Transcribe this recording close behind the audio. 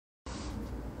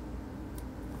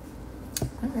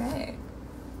All right.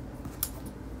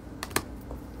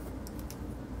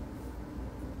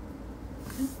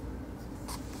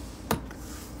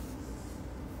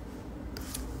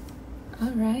 All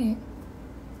right.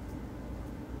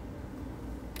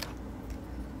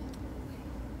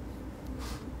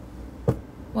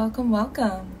 Welcome,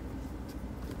 welcome.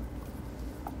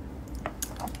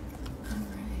 All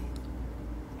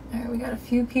right, we got a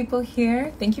few people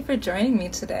here. Thank you for joining me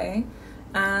today.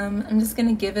 I'm just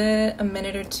gonna give it a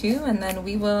minute or two, and then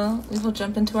we will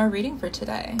jump into our reading for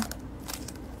today.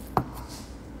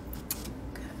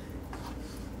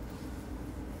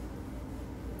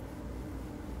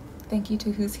 Thank you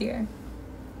to who's here.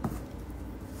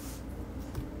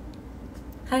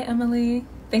 Hi, Emily.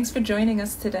 Thanks for joining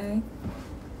us today.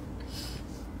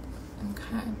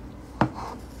 Okay.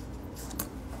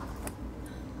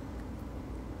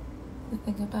 The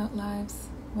thing about lives.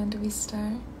 When do we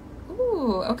start?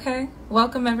 Ooh, okay.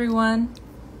 Welcome, everyone.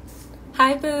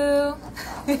 Hi, Boo.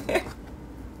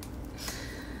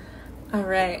 All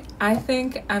right. I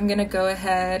think I'm going to go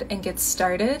ahead and get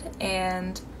started,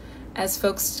 and as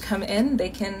folks come in, they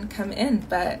can come in,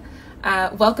 but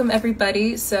welcome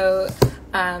everybody. So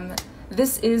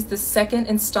this is the second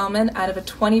installment out of a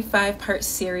 25-part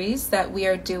series that we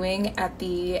are doing at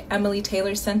the Emily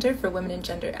Taylor Center for Women and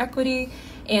Gender Equity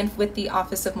and with the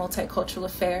Office of Multicultural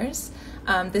Affairs.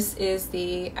 This is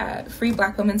the Free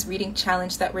Black Women's Reading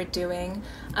Challenge that we're doing.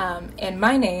 And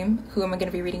my name, who am I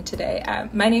going to be reading today?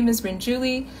 My name is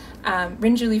Rinne-Julie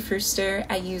Früster.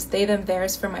 I use they, them,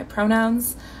 theirs for my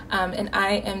pronouns. And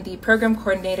I am the program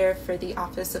coordinator for the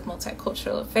Office of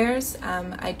Multicultural Affairs.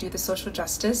 I do the social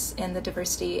justice and the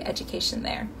diversity education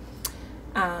there.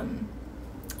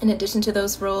 In addition to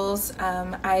those roles,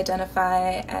 I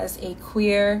identify as a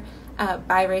queer,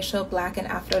 biracial, Black and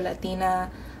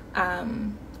Afro-Latina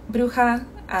bruja,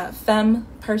 femme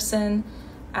person,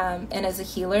 and as a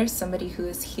healer, somebody who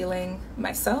is healing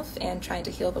myself and trying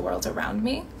to heal the world around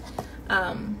me.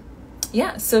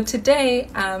 So today,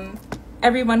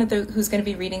 everyone who's going to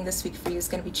be reading this week for you is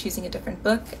going to be choosing a different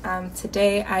book.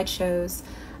 Today I chose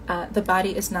The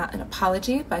Body Is Not an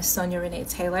Apology by Sonya Renee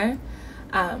Taylor.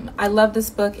 I love this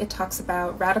book. It talks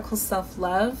about radical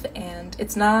self-love, and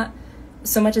it's not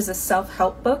so much as a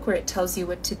self-help book where it tells you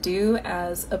what to do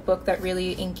as a book that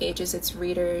really engages its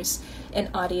readers and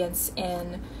audience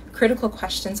in critical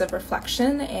questions of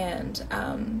reflection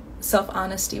and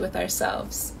self-honesty with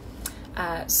ourselves.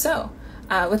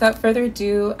 Without further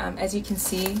ado, as you can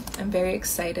see, I'm very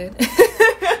excited.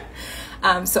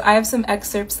 So I have some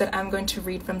excerpts that I'm going to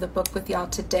read from the book with y'all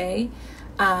today.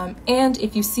 And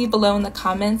if you see below in the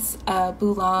comments,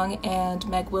 Boo Long and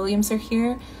Meg Williams are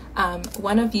here.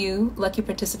 One of you lucky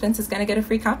participants is going to get a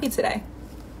free copy today.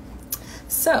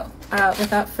 So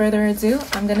without further ado,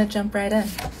 I'm going to jump right in.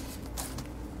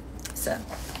 So,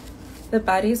 The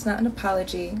Body Is Not an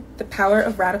Apology, The Power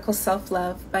of Radical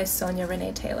Self-Love by Sonya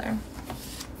Renee Taylor.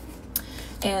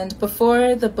 And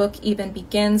before the book even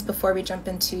begins, before we jump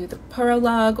into the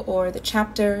prologue or the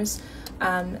chapters,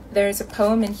 there's a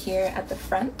poem in here at the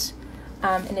front,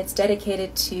 and it's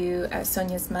dedicated to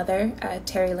Sonya's mother,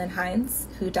 Terry Lynn Hines,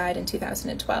 who died in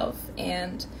 2012,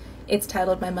 and it's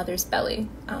titled My Mother's Belly.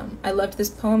 I loved this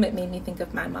poem. It made me think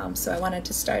of my mom, so I wanted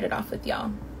to start it off with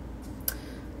y'all.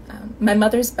 My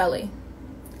mother's belly.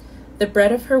 The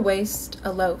bread of her waist,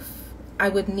 a loaf, I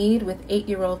would knead with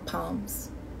 8-year-old palms.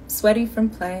 Sweaty from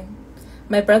play,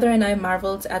 my brother and I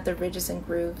marveled at the ridges and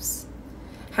grooves,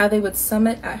 how they would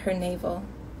summit at her navel,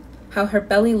 how her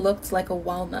belly looked like a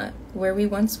walnut where we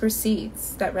once were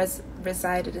seeds that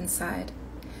resided inside.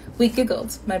 We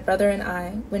giggled, my brother and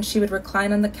I, when she would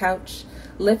recline on the couch,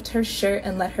 lift her shirt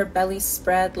and let her belly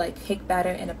spread like cake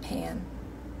batter in a pan.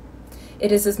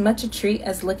 It is as much a treat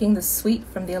as licking the sweet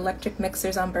from the electric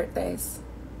mixers on birthdays.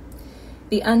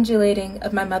 The undulating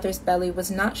of my mother's belly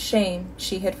was not shame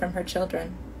she hid from her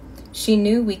children. She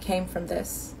knew we came from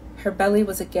this. Her belly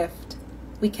was a gift.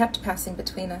 We kept passing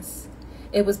between us.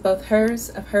 It was both hers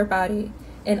of her body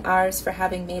and ours for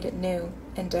having made it new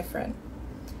and different.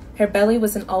 Her belly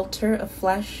was an altar of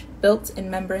flesh built in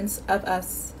remembrance of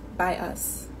us by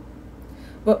us.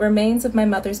 What remains of my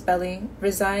mother's belly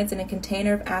resides in a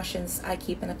container of ashes I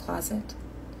keep in a closet.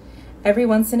 Every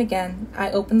once and again, I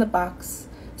open the box,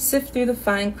 sift through the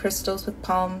fine crystals with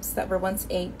palms that were once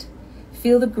 8,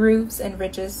 feel the grooves and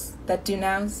ridges that do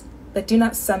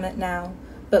not summit now,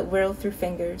 but whirl through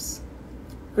fingers.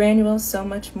 Granules so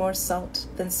much more salt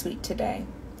than sweet today,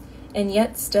 and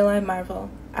yet still I marvel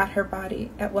at her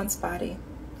body, at once body.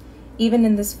 Even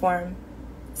in this form,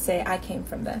 say I came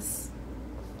from this.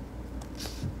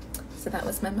 So that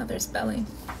was my mother's belly.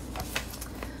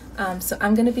 So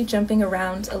I'm going to be jumping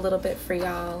around a little bit for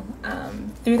y'all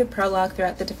through the prologue,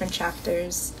 throughout the different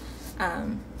chapters.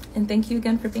 And thank you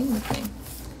again for being with me.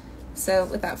 So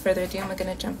without further ado, I'm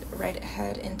going to jump right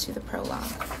ahead into the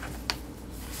prologue.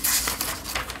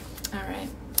 All right.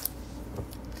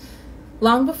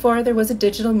 Long before there was a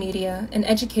digital media, an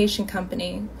education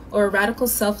company, or a radical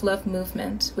self-love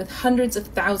movement with hundreds of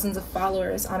thousands of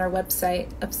followers on our website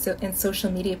and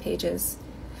social media pages,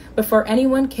 before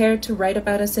anyone cared to write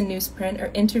about us in newsprint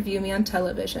or interview me on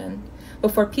television,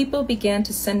 before people began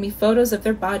to send me photos of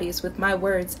their bodies with my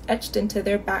words etched into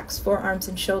their backs, forearms,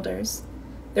 and shoulders,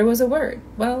 there was a word.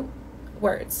 Well,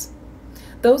 words.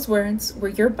 Those words were,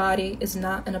 "Your body is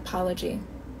not an apology."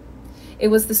 It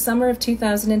was the summer of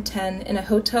 2010 in a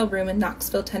hotel room in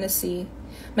Knoxville, Tennessee.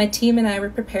 My team and I were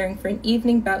preparing for an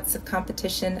evening bouts of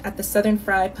competition at the Southern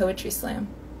Fry Poetry Slam.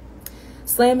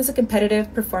 Slam is a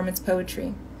competitive performance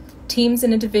poetry. Teams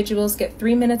and individuals get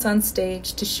 3 minutes on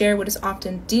stage to share what is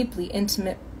often deeply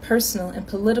intimate, personal, and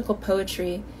political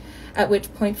poetry, at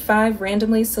which point 5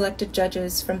 randomly selected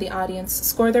judges from the audience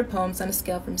score their poems on a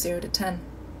scale from 0 to 10.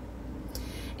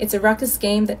 It's a ruckus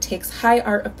game that takes high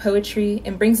art of poetry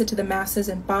and brings it to the masses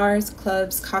in bars,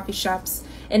 clubs, coffee shops,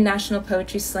 and National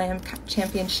Poetry Slam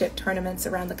Championship tournaments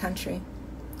around the country.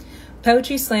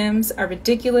 Poetry slams are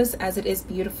ridiculous as it is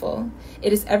beautiful.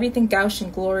 It is everything gauche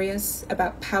and glorious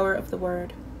about power of the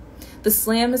word. The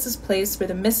slam is this place where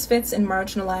the misfits and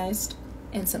marginalized,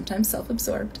 and sometimes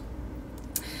self-absorbed,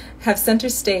 have center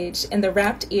stage in the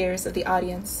rapt ears of the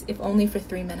audience, if only for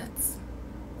 3 minutes.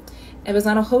 I was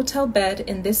on a hotel bed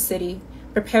in this city,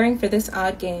 preparing for this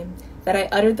odd game, that I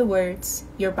uttered the words,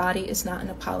 "Your body is not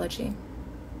an apology,"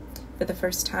 for the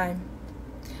first time.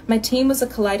 My team was a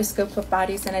kaleidoscope of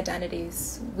bodies and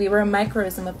identities. We were a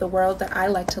microcosm of the world that I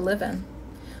like to live in.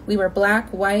 We were Black,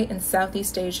 white, and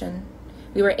Southeast Asian.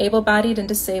 We were able-bodied and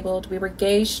disabled. We were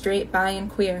gay, straight, bi, and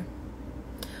queer.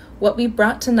 What we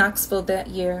brought to Knoxville that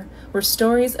year were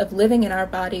stories of living in our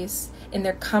bodies in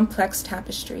their complex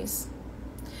tapestries.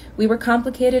 We were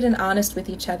complicated and honest with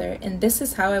each other, and this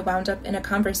is how I wound up in a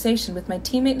conversation with my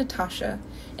teammate Natasha,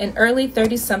 an early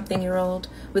 30-something-year-old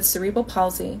with cerebral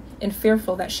palsy and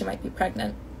fearful that she might be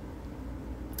pregnant.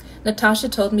 Natasha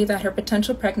told me that her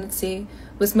potential pregnancy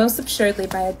was most assuredly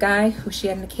by a guy who she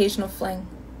had an occasional fling.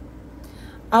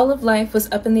 All of life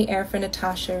was up in the air for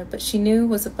Natasha, but she knew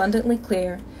was abundantly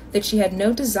clear that she had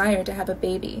no desire to have a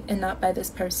baby, and not by this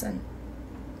person.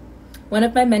 One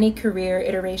of my many career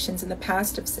iterations in the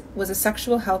past was a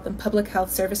sexual health and public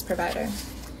health service provider.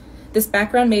 This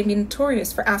background made me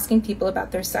notorious for asking people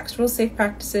about their sexual safe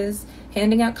practices,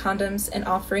 handing out condoms, and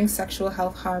offering sexual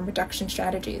health harm reduction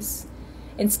strategies.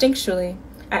 Instinctually,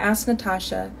 I asked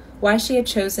Natasha why she had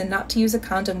chosen not to use a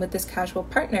condom with this casual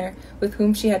partner with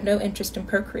whom she had no interest in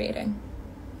procreating.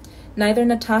 Neither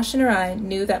Natasha nor I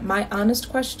knew that my honest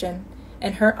question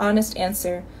and her honest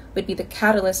answer would be the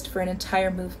catalyst for an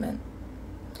entire movement.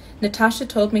 Natasha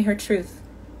told me her truth.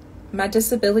 My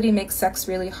disability makes sex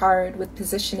really hard with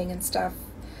positioning and stuff.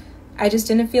 I just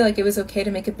didn't feel like it was okay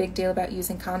to make a big deal about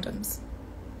using condoms.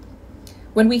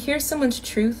 When we hear someone's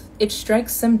truth, it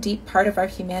strikes some deep part of our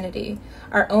humanity,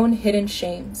 our own hidden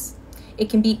shames. It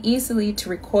can be easily to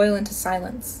recoil into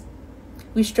silence.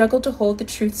 We struggle to hold the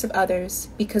truths of others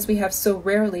because we have so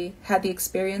rarely had the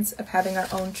experience of having our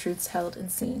own truths held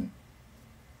and seen.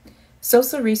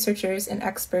 Social researchers and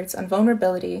experts on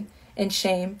vulnerability and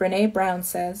shame, Renee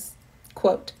says,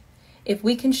 quote, "If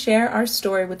we can share our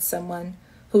story with someone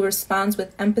who responds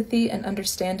with empathy and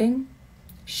understanding,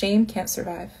 shame can't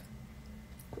survive."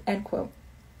 End quote.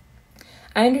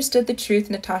 I understood the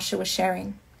truth Natasha was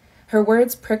sharing. Her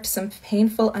words pricked some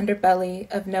painful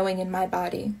underbelly of knowing in my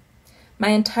body. My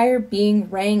entire being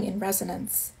rang in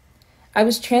resonance. I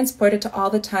was transported to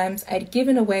all the times I'd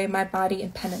given away my body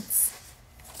in penance.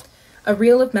 A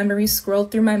reel of memories scrolled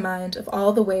through my mind of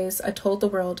all the ways I told the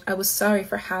world I was sorry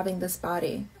for having this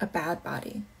body, a bad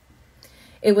body.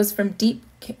 It was from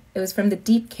the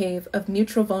deep cave of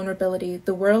mutual vulnerability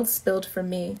the world spilled for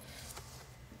me.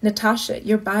 Natasha,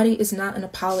 your body is not an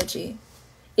apology.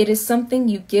 It is something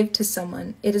you give to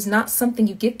someone. It is not something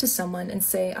you give to someone and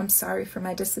say, "I'm sorry for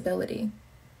my disability."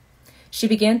 She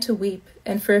began to weep,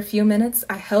 and for a few minutes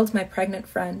I held my pregnant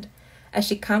friend as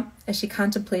she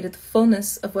contemplated the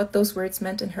fullness of what those words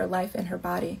meant in her life and her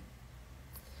body.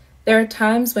 There are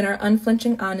times when our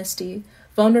unflinching honesty,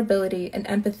 vulnerability, and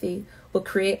empathy will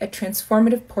create a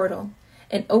transformative portal,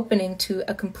 an opening to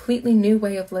a completely new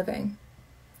way of living.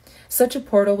 Such a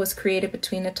portal was created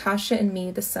between Natasha and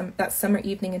me that summer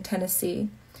evening in Tennessee,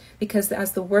 because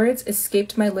as the words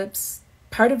escaped my lips,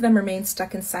 part of them remained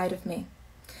stuck inside of me.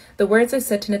 The words I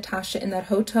said to Natasha in that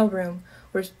hotel room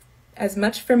were as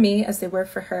much for me as they were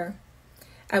for her.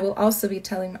 I was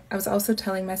also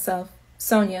telling myself,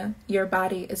 Sonya, your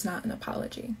body is not an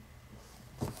apology.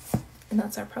 And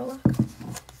that's our prologue.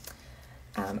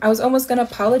 I was almost going to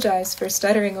apologize for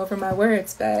stuttering over my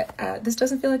words, but this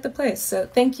doesn't feel like the place. So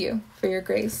thank you for your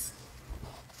grace.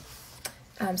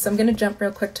 So I'm going to jump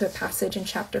real quick to a passage in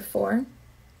chapter 4.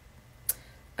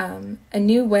 A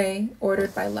new way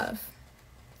ordered by love.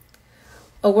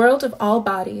 A world of all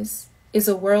bodies is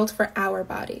a world for our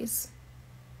bodies.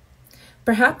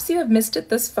 Perhaps you have missed it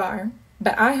thus far,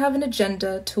 but I have an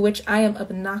agenda to which I am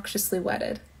obnoxiously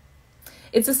wedded.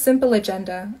 It's a simple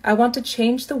agenda. I want to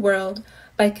change the world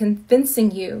by convincing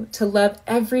you to love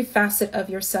every facet of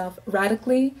yourself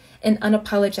radically and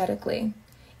unapologetically,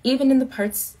 even in the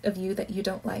parts of you that you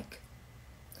don't like.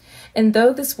 And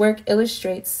through this work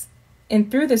illustrates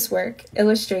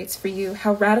for you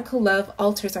how radical love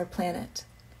alters our planet.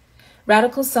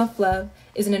 Radical self-love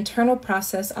is an internal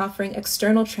process offering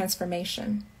external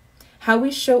transformation. How we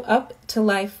show up to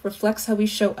life reflects how we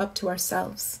show up to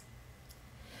ourselves.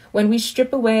 When we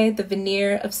strip away the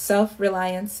veneer of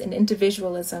self-reliance and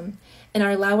individualism and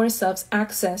allow ourselves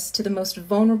access to the most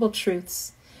vulnerable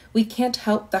truths, we can't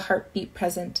help the heartbeat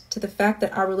present to the fact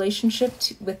that our relationship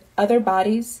with other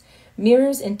bodies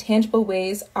mirrors in tangible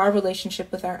ways our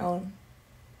relationship with our own.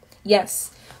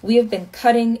 Yes, we have been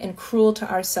cutting and cruel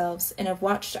to ourselves and have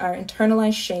watched our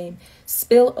internalized shame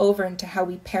spill over into how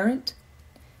we parent,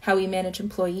 how we manage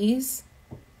employees,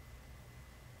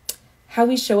 how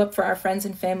we show up for our friends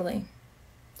and family.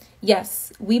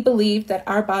 Yes, we believed that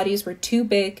our bodies were too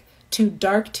big, too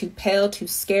dark, too pale, too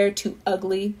scared, too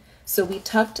ugly, so we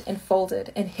tucked and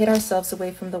folded and hid ourselves away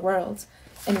from the world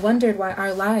and wondered why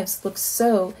our lives looked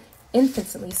so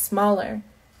infinitely smaller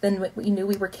than what we knew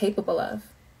we were capable of.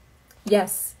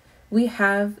 Yes, we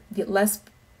have been less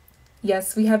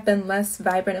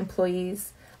vibrant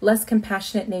employees, less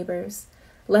compassionate neighbors,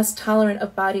 less tolerant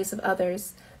of bodies of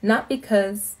others, not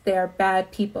because they are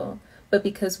bad people, but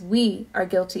because we are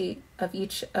guilty of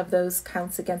each of those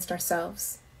counts against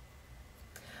ourselves.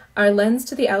 Our lens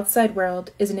to the outside world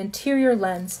is an interior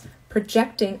lens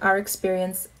projecting our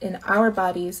experience in our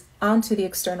bodies onto the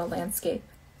external landscape.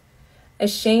 A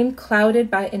shame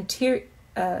clouded interior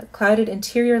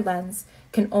lens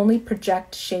can only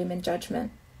project shame and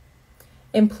judgment.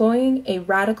 Employing a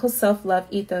radical self-love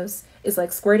ethos is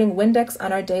like squirting Windex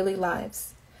on our daily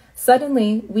lives.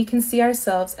 Suddenly, we can see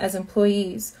ourselves as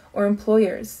employees or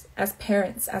employers, as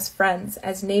parents, as friends,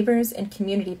 as neighbors and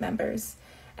community members,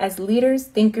 as leaders,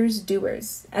 thinkers,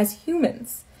 doers, as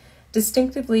humans,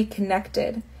 distinctively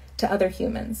connected to other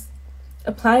humans.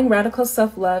 Applying radical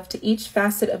self-love to each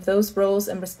facet of those roles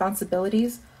and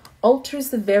responsibilities alters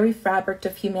the very fabric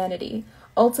of humanity,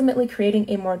 ultimately creating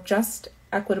a more just,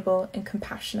 equitable, and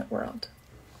compassionate world.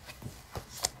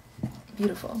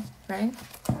 Beautiful, right?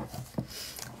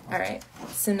 All right,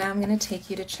 so now I'm going to take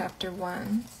you to chapter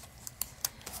 1.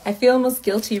 I feel almost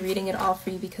guilty reading it all for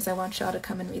you because I want y'all to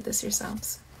come and read this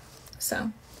yourselves.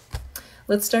 So,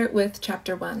 let's start with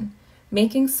chapter 1,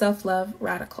 Making Self-Love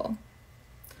Radical.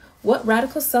 What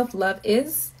radical self-love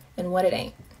is and what it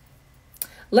ain't.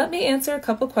 Let me answer a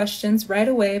couple questions right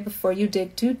away before you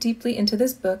dig too deeply into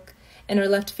this book and are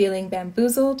left feeling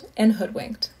bamboozled and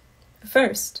hoodwinked.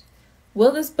 First,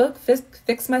 will this book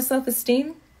fix my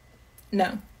self-esteem?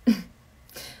 No.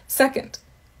 Second,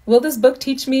 will this book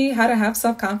teach me how to have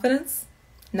self-confidence?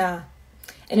 Nah.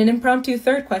 And an impromptu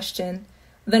third question,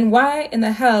 then why in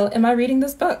the hell am I reading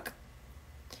this book?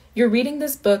 You're reading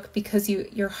this book because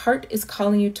your heart is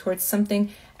calling you towards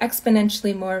something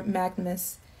exponentially more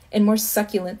magnanimous and more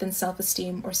succulent than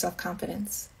self-esteem or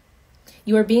self-confidence.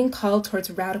 You are being called towards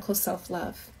radical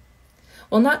self-love.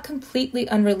 While not completely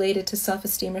unrelated to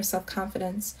self-esteem or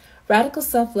self-confidence, radical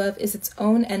self-love is its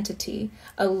own entity,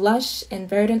 a lush and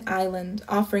verdant island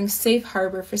offering safe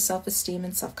harbor for self-esteem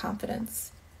and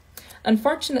self-confidence.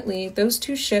 Unfortunately, those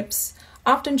two ships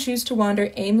often choose to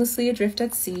wander aimlessly adrift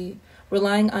at sea,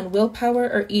 relying on willpower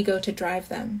or ego to drive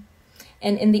them,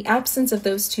 and in the absence of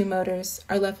those two motors,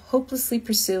 are left hopelessly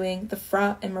pursuing the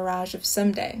fraught and mirage of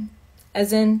someday.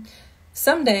 As in,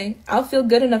 someday I'll feel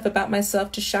good enough about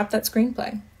myself to shop that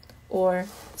screenplay. Or,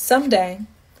 someday,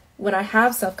 when I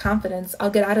have self-confidence, I'll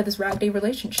get out of this raggedy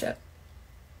relationship.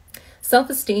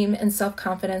 Self-esteem and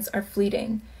self-confidence are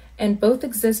fleeting, and both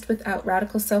exist without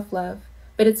radical self-love,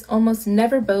 but it's almost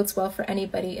never bodes well for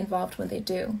anybody involved when they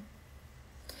do.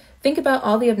 Think about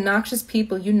all the obnoxious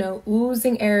people you know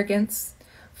oozing arrogance,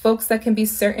 folks that can be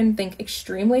certain think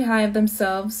extremely high of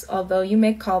themselves, although you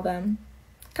may call them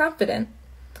confident.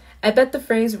 I bet the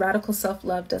phrase radical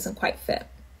self-love doesn't quite fit.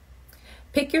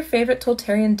 Pick your favorite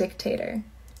totalitarian dictator,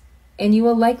 and you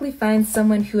will likely find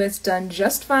someone who has done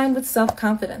just fine with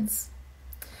self-confidence.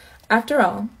 After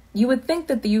all, you would think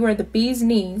that you are the bee's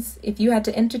knees if you had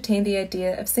to entertain the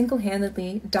idea of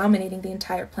single-handedly dominating the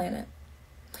entire planet.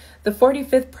 The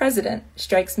 45th president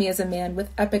strikes me as a man with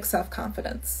epic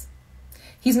self-confidence.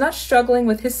 He's not struggling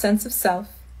with his sense of self,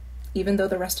 even though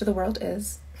the rest of the world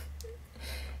is.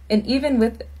 And even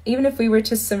if we were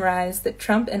to surmise that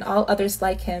Trump and all others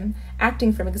like him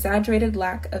acting from exaggerated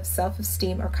lack of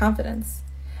self-esteem or confidence,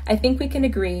 I think we can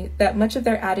agree that much of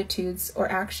their attitudes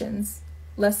or actions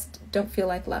don't feel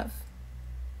like love.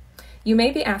 You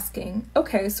may be asking,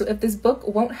 okay, so if this book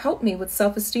won't help me with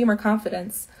self-esteem or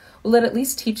confidence, will it at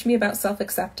least teach me about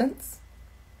self-acceptance?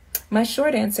 My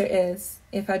short answer is,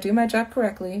 if I do my job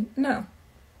correctly, no.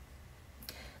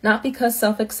 Not because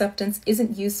self-acceptance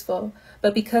isn't useful,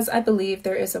 but because I believe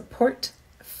there is a port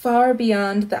far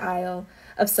beyond the aisle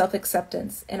of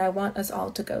self-acceptance, and I want us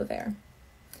all to go there.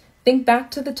 Think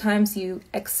back to the times you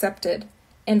accepted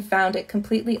and found it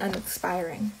completely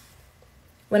uninspiring.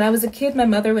 When I was a kid, my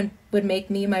mother would make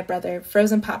me and my brother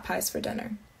frozen pot pies for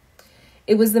dinner.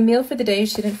 It was the meal for the day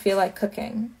she didn't feel like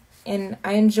cooking, and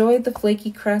I enjoyed the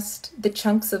flaky crust, the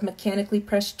chunks of mechanically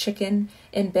pressed chicken,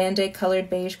 and Band-Aid-colored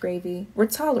beige gravy were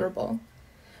tolerable.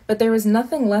 But there was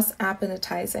nothing less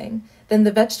appetizing than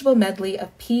the vegetable medley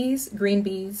of peas, green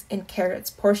beans, and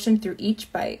carrots portioned through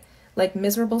each bite like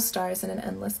miserable stars in an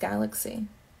endless galaxy.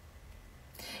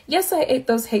 Yes, I ate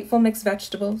those hateful mixed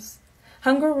vegetables.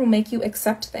 Hunger will make you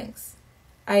accept things.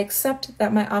 I accept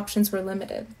that my options were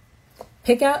limited.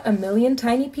 Pick out a million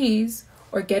tiny peas,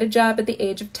 or get a job at the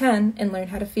age of 10 and learn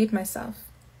how to feed myself.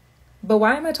 But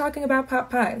why am I talking about pot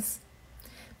pies?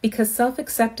 Because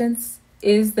self-acceptance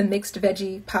is the mixed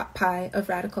veggie pot pie of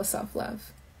radical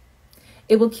self-love.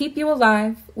 It will keep you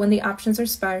alive when the options are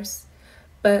sparse,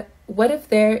 but what if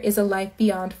there is a life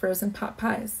beyond frozen pot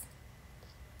pies?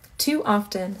 Too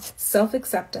often,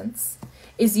 self-acceptance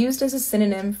is used as a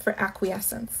synonym for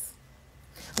acquiescence.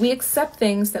 We accept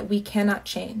things that we cannot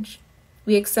change.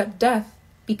 We accept death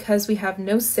because we have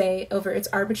no say over its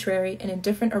arbitrary and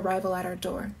indifferent arrival at our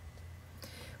door.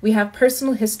 We have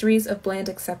personal histories of bland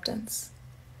acceptance.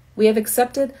 We have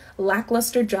accepted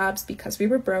lackluster jobs because we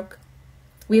were broke.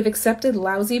 We have accepted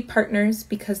lousy partners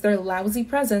because their lousy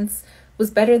presence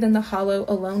was better than the hollow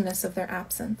aloneness of their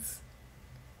absence.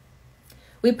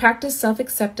 We practice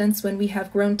self-acceptance when we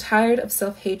have grown tired of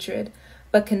self-hatred,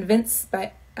 but can't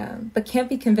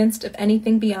be convinced of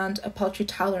anything beyond a paltry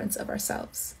tolerance of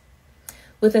ourselves.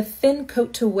 With a thin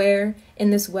coat to wear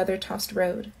in this weather-tossed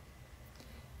road.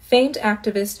 Famed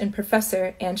activist and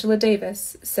professor Angela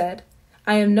Davis said,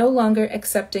 "I am no longer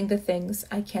accepting the things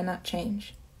I cannot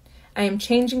change. I am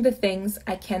changing the things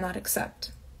I cannot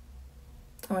accept."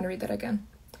 I want to read that again.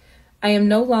 I am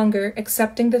no longer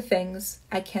accepting the things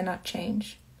I cannot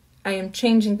change. I am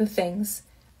changing the things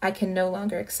I can no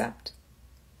longer accept.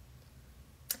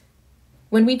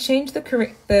 When we change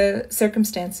the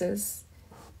circumstances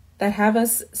that have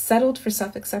us settled for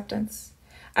self-acceptance,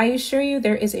 I assure you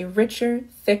there is a richer,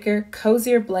 thicker,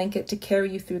 cozier blanket to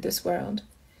carry you through this world.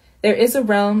 There is a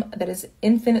realm that is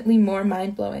infinitely more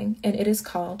mind-blowing, and it is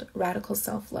called radical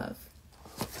self-love.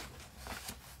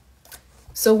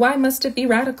 So why must it be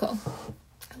radical?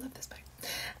 I love this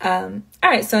part. All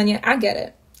right, Sonya, I get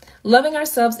it. Loving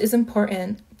ourselves is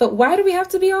important, but why do we have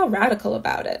to be all radical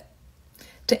about it?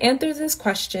 To answer this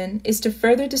question is to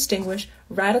further distinguish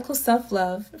radical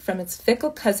self-love from its fickle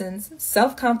cousins,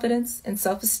 self-confidence and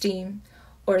self-esteem,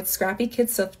 or its scrappy kid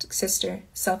sister,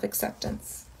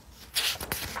 self-acceptance.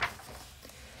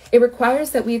 It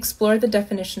requires that we explore the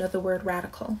definition of the word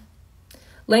radical.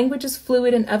 Language is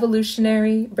fluid and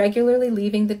evolutionary, regularly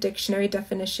leaving the dictionary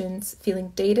definitions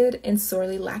feeling dated and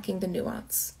sorely lacking the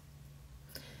nuance.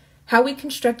 How we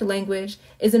construct language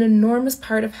is an enormous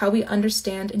part of how we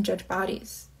understand and judge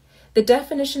bodies. The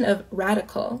definition of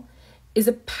radical is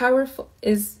a powerful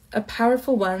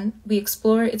one. We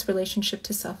explore its relationship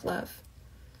to self-love.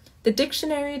 The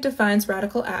dictionary defines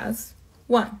radical as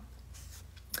 1.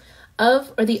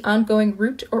 Of or the ongoing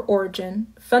root or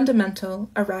origin, fundamental,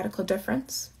 a radical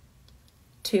difference.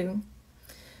 2.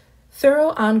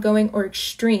 Thorough, ongoing, or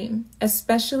extreme,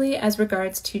 especially as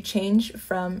regards to change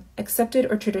from accepted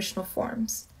or traditional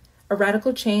forms, a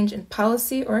radical change in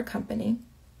policy or a company.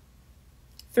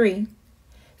 3.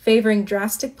 Favoring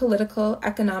drastic political,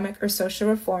 economic, or social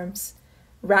reforms,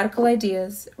 radical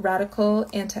ideas, radical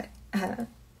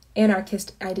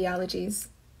anarchist ideologies.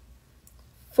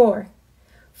 4.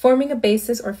 Forming a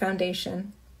basis or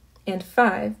foundation. And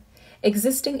 5.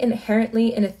 Existing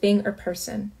inherently in a thing or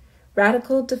person,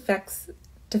 radical defects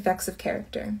of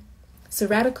character. So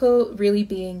radical really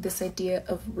being this idea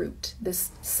of root,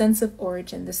 this sense of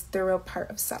origin, this thorough part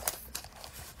of self.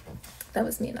 That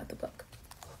was me, not the book.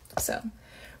 So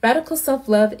radical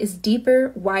self-love is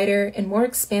deeper, wider, and more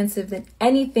expansive than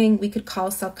anything we could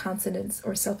call self-confidence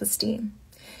or self-esteem.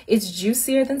 It's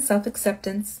juicier than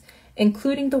self-acceptance,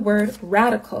 including the word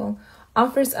radical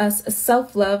offers us a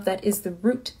self-love that is the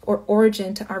root or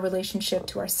origin to our relationship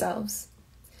to ourselves.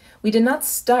 We did not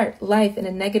start life in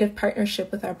a negative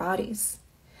partnership with our bodies.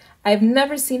 I have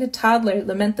never seen a toddler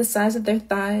lament the size of their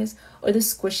thighs or the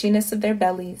squishiness of their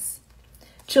bellies.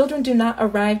 Children do not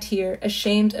arrive here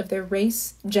ashamed of their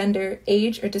race, gender,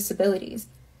 age, or disabilities.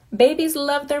 Babies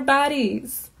love their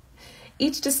bodies.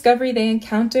 Each discovery they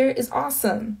encounter is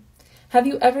awesome. Have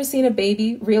you ever seen a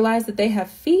baby realize that they have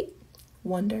feet?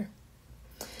 Wonder.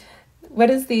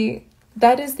 That is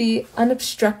the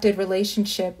unobstructed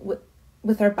relationship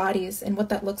with our bodies and what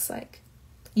that looks like.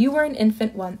 You were an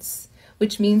infant once,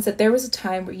 which means that there was a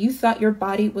time where you thought your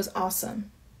body was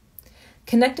awesome.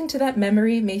 Connecting to that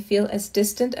memory may feel as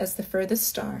distant as the furthest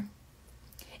star.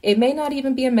 It may not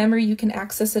even be a memory you can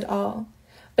access at all,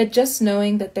 but just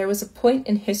knowing that there was a point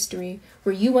in history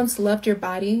where you once loved your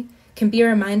body can be a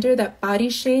reminder that body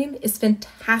shame is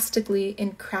fantastically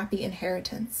and crappy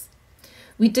inheritance.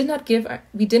 We didn't give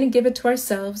it to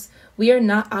ourselves. We are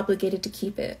not obligated to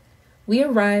keep it. We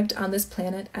arrived on this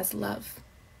planet as love.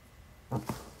 I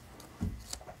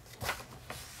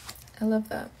love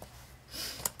that.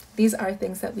 These are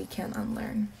things that we can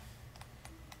unlearn.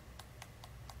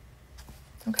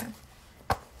 Okay.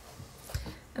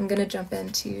 I'm going to jump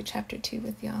into chapter 2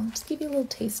 with y'all. Just give you a little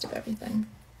taste of everything.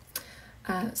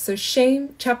 So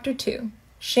shame, chapter 2.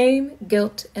 Shame,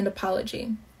 guilt, and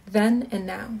apology. Then and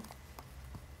now.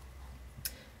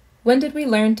 When did we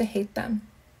learn to hate them?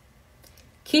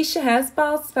 Keisha has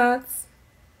bald spots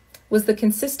was the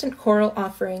consistent choral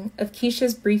offering of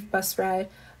Keisha's brief bus ride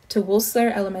to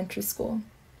Woolsler Elementary School.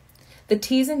 The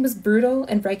teasing was brutal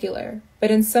and regular,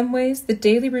 but in some ways the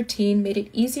daily routine made it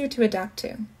easier to adapt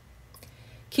to.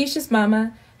 Keisha's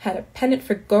mama had a pennant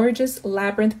for gorgeous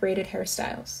labyrinth braided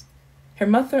hairstyles. Her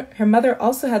mother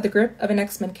also had the grip of an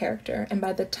X-Men character, and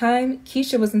by the time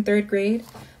Keisha was in 3rd grade,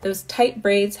 those tight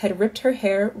braids had ripped her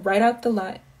hair right out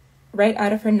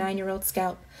of her 9-year-old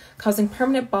scalp, causing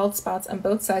permanent bald spots on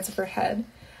both sides of her head,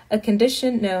 a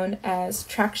condition known as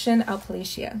traction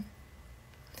alopecia.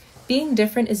 Being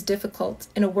different is difficult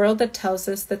in a world that tells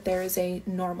us that there is a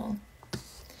normal.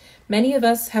 Many of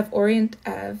us have oriented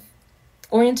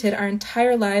our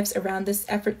entire lives around this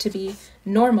effort to be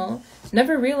normal,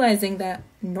 never realizing that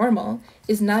normal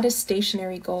is not a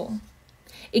stationary goal.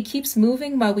 It keeps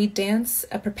moving while we dance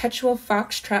a perpetual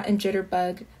foxtrot and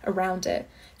jitterbug around it,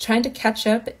 trying to catch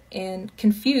up and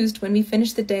confused when we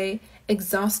finish the day,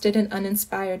 exhausted and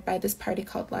uninspired by this party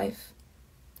called life.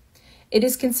 It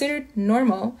is considered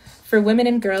normal for women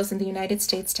and girls in the United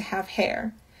States to have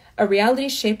hair, a reality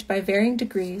shaped by varying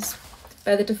degrees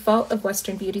by the default of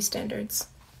Western beauty standards.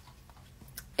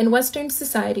 In Western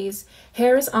societies,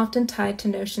 hair is often tied to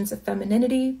notions of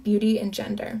femininity, beauty, and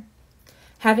gender.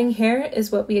 Having hair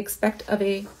is what we expect of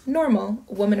a normal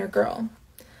woman or girl.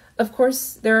 Of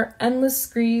course, there are endless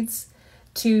screeds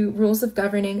to rules of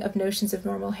governing of notions of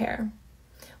normal hair.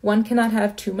 One cannot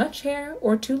have too much hair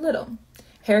or too little.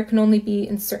 Hair can only be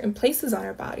in certain places on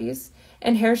our bodies,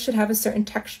 and hair should have a certain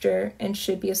texture and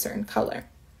should be a certain color.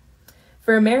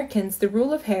 For Americans, the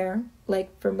rule of hair,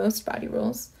 like for most body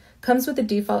rules, comes with a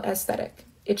default aesthetic.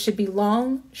 It should be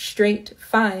long, straight,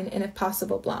 fine, and if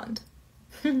possible, blonde.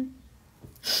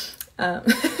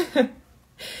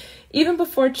 Even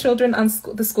before children on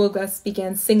the school bus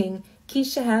began singing,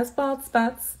 "Keisha has bald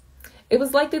spots," it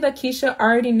was likely that Keisha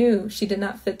already knew she did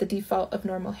not fit the default of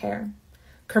normal hair.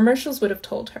 Commercials would have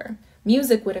told her.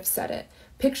 Music would have said it.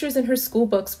 Pictures in her school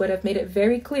books would have made it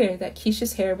very clear that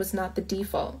Keisha's hair was not the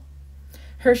default.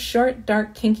 Her short,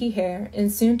 dark, kinky hair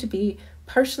and soon-to-be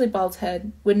partially bald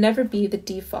head would never be the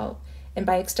default, and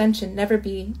by extension, never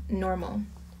be normal.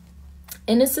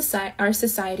 In our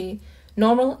society,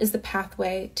 normal is the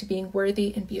pathway to being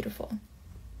worthy and beautiful.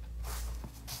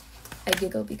 I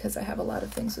giggle because I have a lot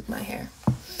of things with my hair.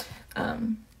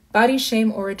 Body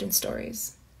shame origin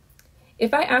stories.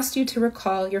 If I asked you to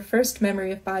recall your first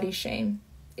memory of body shame,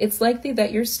 it's likely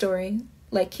that your story,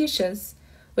 like Keisha's,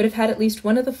 would have had at least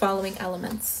one of the following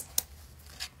elements.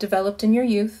 Developed in your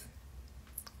youth,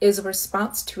 is a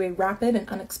response to a rapid and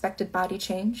unexpected body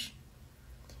change.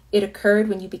 It occurred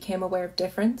when you became aware of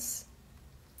difference.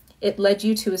 It led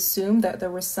you to assume that there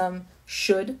was some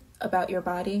should about your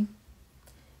body.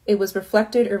 It was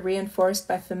reflected or reinforced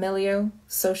by familial,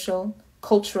 social,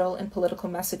 cultural, and political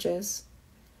messages.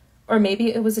 Or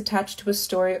maybe it was attached to a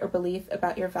story or belief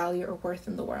about your value or worth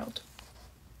in the world.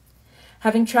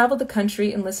 Having traveled the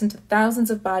country and listened to thousands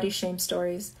of body shame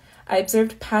stories, I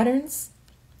observed patterns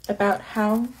about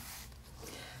how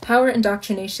our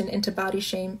indoctrination into body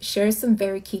shame shares some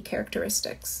very key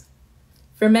characteristics.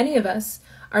 For many of us,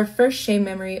 our first shame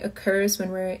memory occurs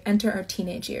when we enter our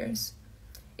teenage years.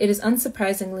 It is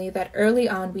unsurprisingly that early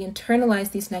on we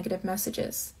internalize these negative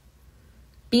messages.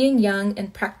 Being young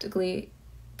and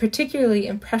particularly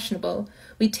impressionable,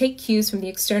 we take cues from the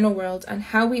external world on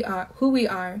who we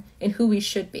are, and who we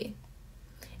should be.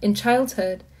 In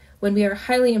childhood, when we are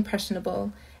highly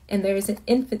impressionable and there is an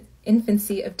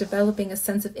infancy of developing a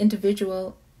sense of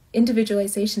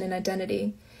individualization and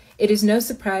identity, it is no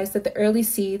surprise that the early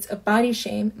seeds of body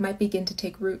shame might begin to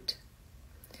take root.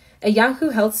 A Yahoo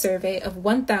Health survey of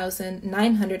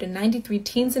 1,993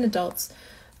 teens and adults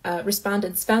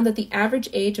respondents found that the average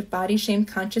age of body shame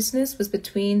consciousness was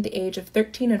between the age of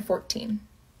 13 and 14.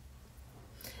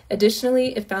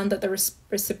 Additionally, it found that the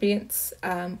recipients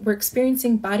were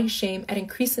experiencing body shame at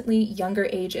increasingly younger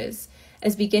ages,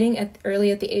 as beginning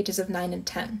early at the ages of 9 and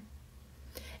 10.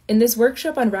 In this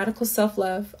workshop on radical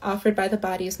self-love, offered by The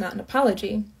Body Is Not an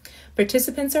Apology,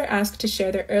 participants are asked to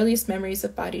share their earliest memories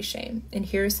of body shame, and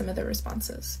here are some of their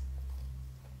responses.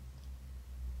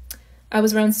 I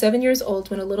was around 7 years old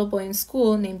when a little boy in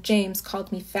school named James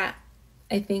called me fat.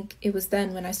 I think it was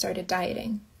then when I started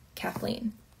dieting.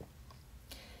 Kathleen.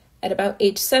 At about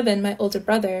age 7, my older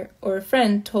brother or a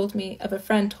friend told me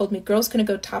girls couldn't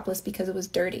go topless because it was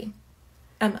dirty.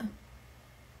 Emma.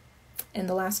 And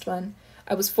the last one,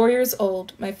 I was 4 years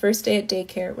old, my first day at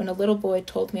daycare, when a little boy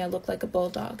told me I looked like a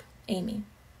bulldog. Amy.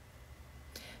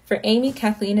 For Amy,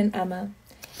 Kathleen, and Emma,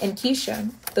 and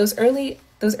Keisha, those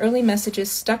early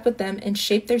messages stuck with them and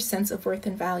shaped their sense of worth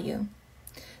and value.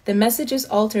 The messages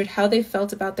altered how they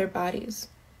felt about their bodies.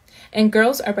 And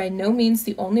girls are by no means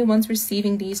the only ones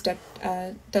receiving these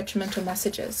detrimental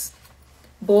messages.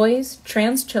 Boys,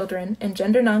 trans children, and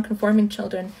gender nonconforming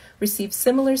children receive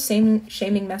similar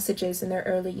shaming messages in their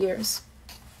early years.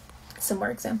 Some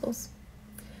more examples.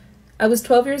 I was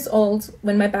 12 years old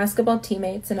when my basketball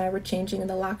teammates and I were changing in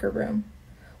the locker room.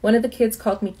 One of the kids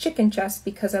called me chicken chest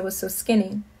because I was so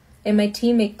skinny, and my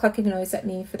team made clucking noise at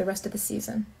me for the rest of the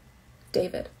season.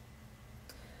 David.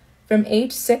 From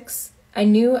age 6, I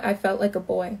knew I felt like a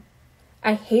boy.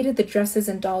 I hated the dresses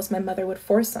and dolls my mother would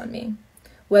force on me.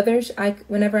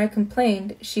 Whenever I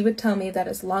complained, she would tell me that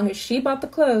as long as she bought the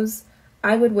clothes,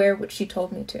 I would wear what she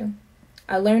told me to.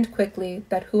 I learned quickly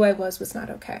that who I was not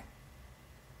okay.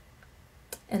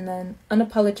 And then,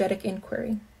 unapologetic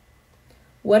inquiry.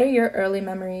 What are your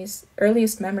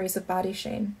earliest memories of body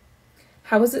shame?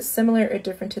 How is it similar or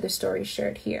different to the stories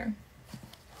shared here?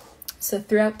 So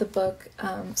throughout the book,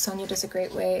 Sonya does a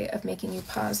great way of making you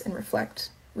pause and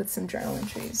reflect with some journal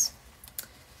entries.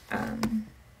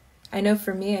 I know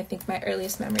for me, I think my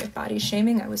earliest memory of body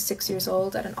shaming, I was 6 years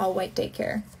old at an all-white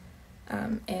daycare,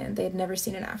 and they had never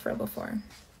seen an afro before.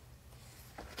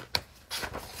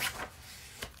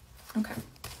 Okay.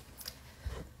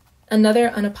 Another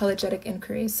unapologetic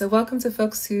inquiry. So welcome to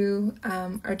folks who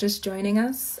are just joining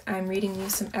us. I'm reading you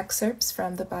some excerpts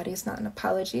from The Body Is Not an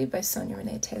Apology by Sonya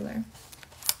Renee Taylor.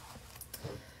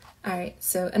 All right,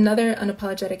 so another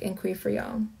unapologetic inquiry for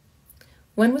y'all.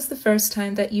 When was the first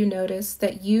time that you noticed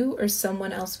that you or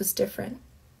someone else was different?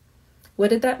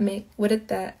 What did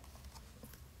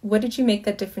you make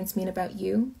that difference mean about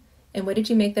you? And what did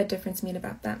you make that difference mean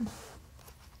about them?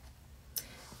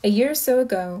 A year or so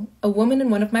ago, a woman in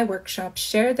one of my workshops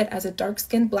shared that as a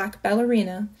dark-skinned black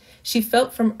ballerina, she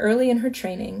felt from early in her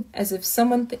training as if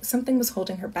something was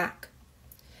holding her back.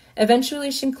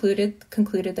 Eventually, she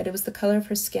concluded that it was the color of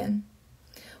her skin.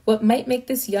 What might make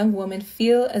this young woman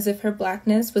feel as if her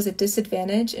blackness was a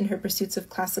disadvantage in her pursuits of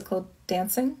classical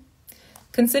dancing?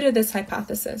 Consider this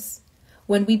hypothesis.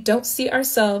 When we don't see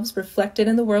ourselves reflected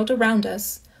in the world around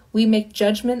us, we make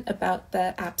judgment about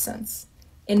the absence.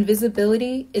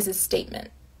 Invisibility is a statement.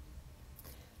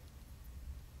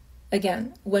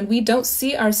 Again, when we don't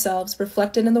see ourselves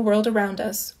reflected in the world around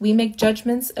us, we make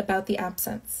judgments about the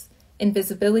absence.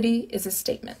 Invisibility is a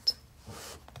statement.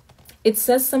 It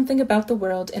says something about the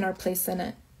world and our place in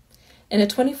it. In a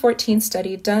 2014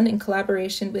 study done in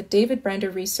collaboration with David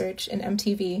Brander Research and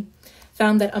MTV,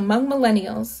 found that among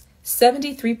millennials,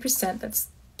 73%, that's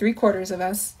 3/4 of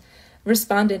us,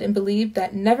 responded and believed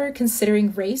that never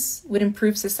considering race would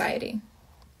improve society.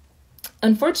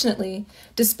 Unfortunately,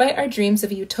 despite our dreams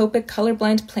of a utopic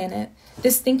colorblind planet,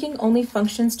 this thinking only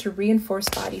functions to reinforce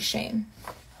body shame.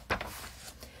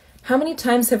 How many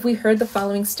times have we heard the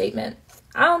following statement?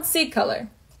 I don't see color.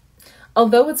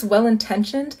 Although it's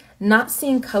well-intentioned, Not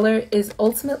seeing color is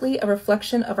ultimately a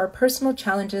reflection of our personal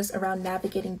challenges around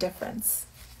navigating difference.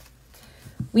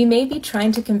 We may be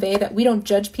trying to convey that we don't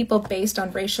judge people based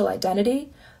on racial identity,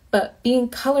 but being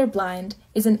colorblind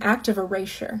is an act of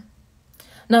erasure.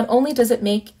 Not only does it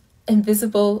make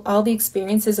invisible all the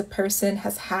experiences a person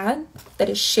has had that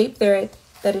is shaped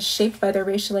by their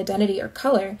racial identity or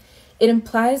color, it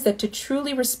implies that to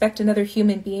truly respect another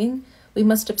human being, we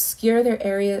must obscure their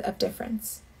area of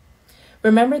difference.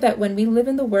 Remember that when we live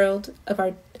in the world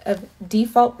of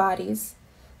default bodies,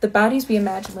 the bodies we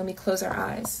imagine when we close our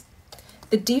eyes,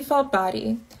 the default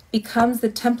body becomes the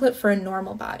template for a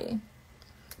normal body.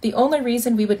 The only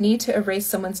reason we would need to erase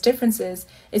someone's differences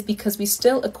is because we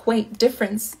still equate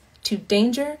difference to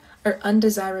danger or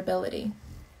undesirability.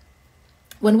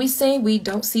 When we say we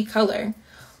don't see color,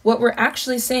 what we're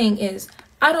actually saying is,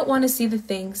 I don't want to see the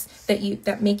things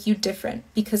that make you different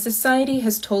because society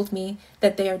has told me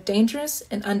that they are dangerous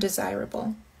and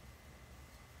undesirable.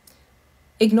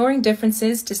 Ignoring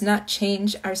differences does not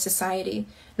change our society,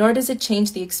 nor does it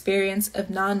change the experience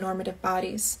of non-normative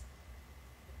bodies.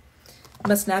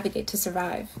 Must navigate to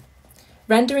survive.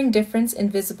 Rendering difference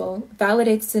invisible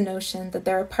validates the notion that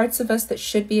there are parts of us that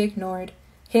should be ignored,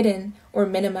 hidden, or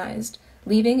minimized,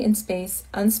 leaving in space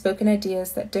unspoken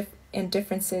ideas that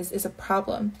differences is a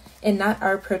problem and not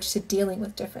our approach to dealing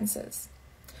with differences.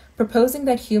 Proposing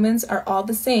that humans are all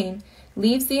the same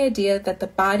leaves the idea that the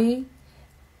body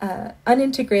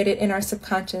unintegrated in our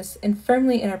subconscious and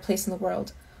firmly in our place in the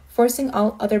world, forcing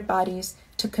all other bodies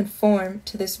to conform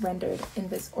to this rendered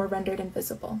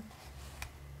invisible.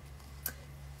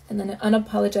 And then an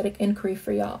unapologetic inquiry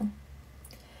for y'all.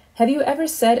 Have you ever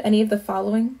said any of the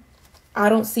following? I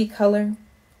don't see color.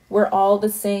 We're all the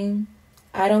same.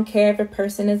 I don't care if a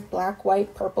person is black,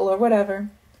 white, purple, or whatever.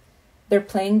 They're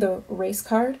playing the race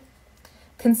card.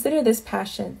 Consider this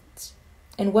passage,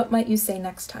 and what might you say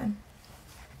next time?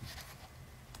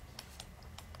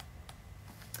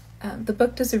 The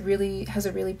book has a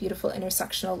really beautiful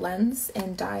intersectional lens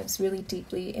and dives really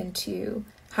deeply into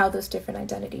how those different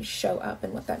identities show up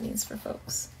and what that means for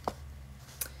folks.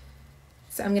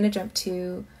 So I'm going to jump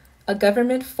to a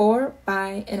government for,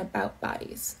 by, and about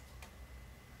bodies.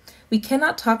 We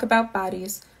cannot talk about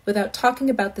bodies without talking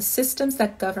about the systems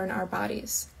that govern our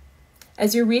bodies.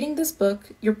 As you're reading this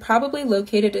book, you're probably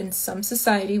located in some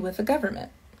society with a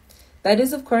government. That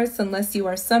is, of course, unless you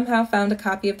are somehow found a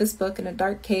copy of this book in a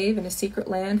dark cave in a secret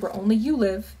land where only you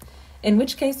live, in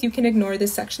which case you can ignore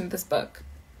this section of this book.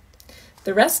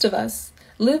 The rest of us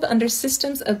live under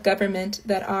systems of government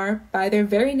that are, by their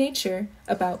very nature,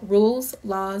 about rules,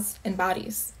 laws, and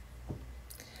bodies.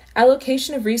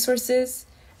 Allocation of resources,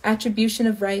 attribution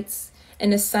of rights,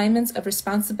 and assignments of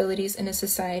responsibilities in a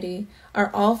society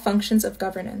are all functions of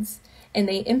governance, and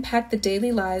they impact the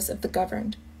daily lives of the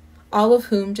governed, all of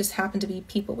whom just happen to be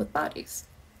people with bodies.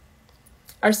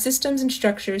 Our systems and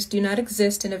structures do not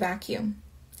exist in a vacuum.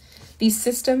 These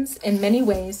systems, in many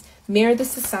ways, mirror the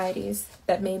societies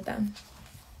that made them.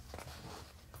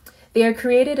 They are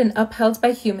created and upheld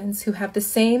by humans who have the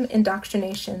same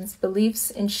indoctrinations,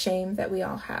 beliefs, and shame that we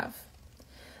all have.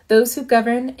 Those who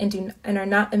govern and are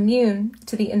not immune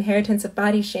to the inheritance of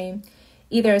body shame,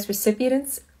 either as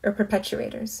recipients or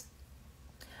perpetuators.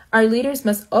 Our leaders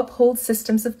must uphold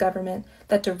systems of government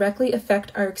that directly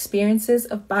affect our experiences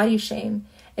of body shame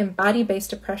and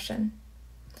body-based oppression.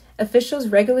 Officials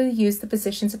regularly use the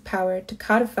positions of power to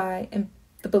codify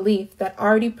the belief that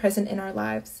already present in our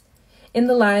lives, in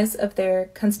the lives of their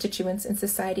constituents and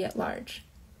society at large.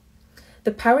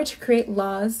 The power to create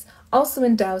laws also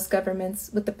endows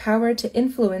governments with the power to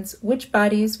influence which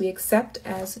bodies we accept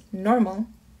as normal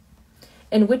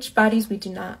and which bodies we do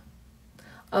not,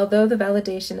 through the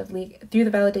validation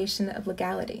of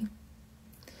legality.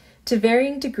 To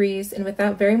varying degrees and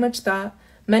without very much thought,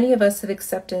 many of us have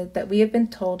accepted that we have been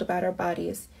told about our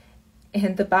bodies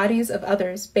and the bodies of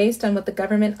others based on what the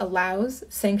government allows,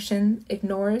 sanctions,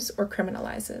 ignores, or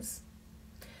criminalizes.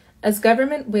 As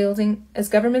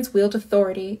governments wield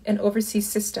authority and oversee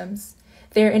systems,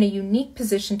 they are in a unique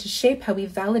position to shape how we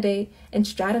validate and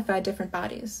stratify different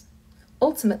bodies.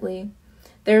 Ultimately,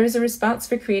 there is a response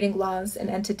for creating laws and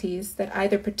entities that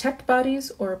either protect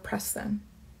bodies or oppress them.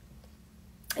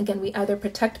 Again, we either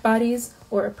protect bodies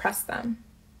or oppress them.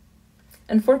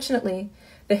 Unfortunately,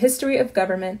 the history of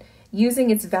government,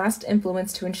 using its vast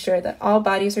influence to ensure that all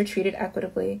bodies are treated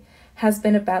equitably, has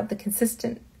been about the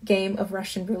consistent game of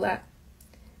Russian roulette.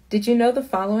 Did you know the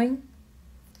following?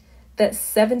 That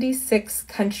 76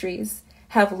 countries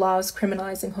have laws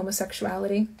criminalizing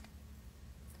homosexuality.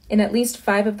 In at least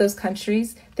 5 of those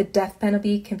countries, the death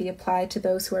penalty can be applied to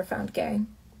those who are found gay.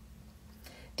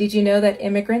 Did you know that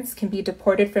immigrants can be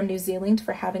deported from New Zealand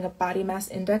for having a body mass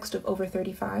index of over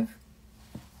 35?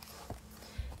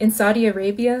 In Saudi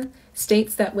Arabia,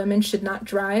 states that women should not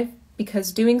drive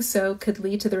because doing so could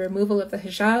lead to the removal of the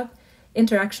hijab,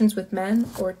 interactions with men,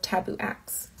 or taboo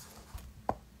acts.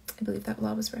 I believe that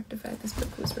law was rectified. This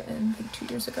book was written, I think, 2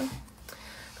 years ago.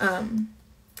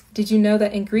 Did you know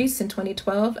that in Greece in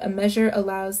 2012, a measure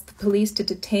allows the police to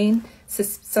detain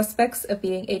suspects of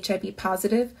being HIV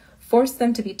positive, force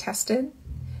them to be tested?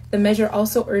 The measure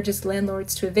also urges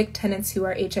landlords to evict tenants who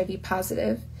are HIV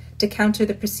positive to counter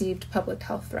the perceived public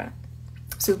health threat.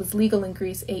 So it was legal in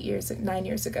Greece 9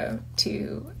 years ago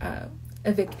to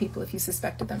evict people if you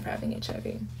suspected them for having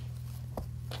HIV.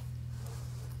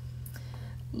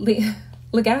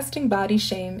 Legasting body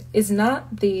shame has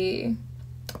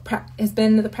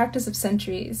been the practice of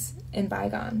centuries in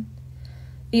bygone.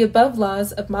 The above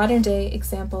laws of modern day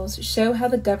examples show how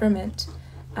the government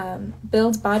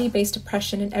builds body-based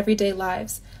oppression in everyday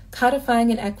lives,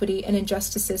 codifying inequity and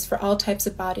injustices for all types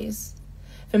of bodies,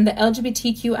 from the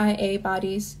LGBTQIA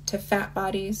bodies to fat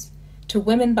bodies to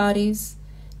women bodies.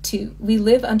 We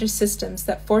live under systems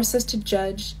that force us to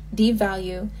judge,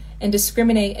 devalue, and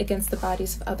discriminate against the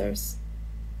bodies of others.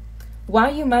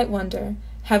 Why, you might wonder,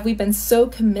 have we been so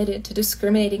committed to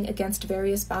discriminating against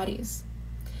various bodies?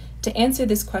 To answer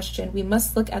this question, we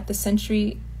must look at the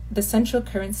central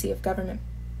currency of government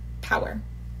power.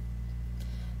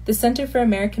 The Center for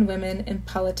American Women in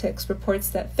Politics reports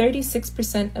that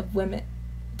 36% of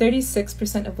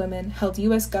women held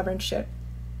U.S. governorship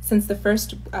since the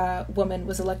first woman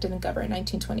was elected in government in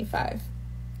 1925.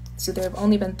 So there have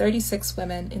only been 36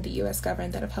 women in the U.S.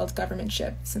 government that have held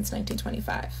governmentship since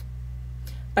 1925.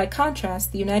 By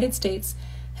contrast, the United States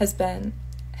has had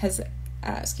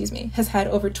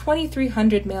over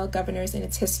 2,300 male governors in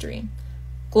its history.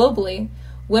 Globally,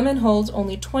 women hold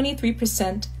only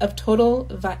 23% of total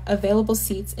available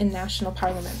seats in national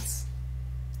parliaments.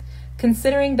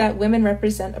 Considering that women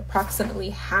represent approximately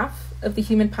half of the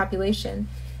human population,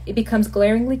 it becomes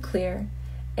glaringly clear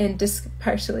and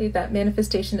partially that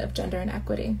manifestation of gender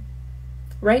inequity.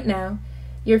 Right now,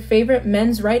 your favorite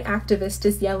men's right activist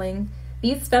is yelling,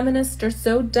 "These feminists are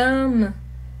so dumb."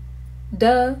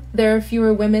 Duh, there are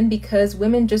fewer women because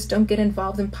women just don't get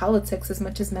involved in politics as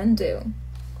much as men do.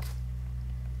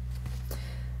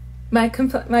 My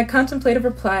contemplative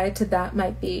reply to that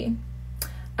might be,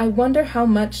 I wonder how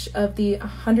much of the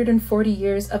 140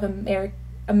 years of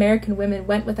American women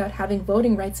went without having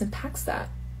voting rights impacts that.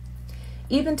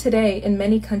 Even today, in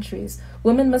many countries,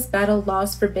 women must battle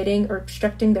laws forbidding or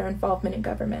obstructing their involvement in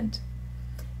government.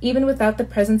 Even without the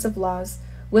presence of laws,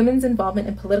 women's involvement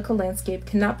in political landscape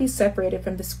cannot be separated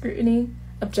from the scrutiny,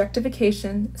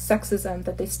 objectification, sexism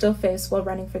that they still face while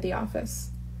running for the office.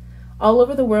 All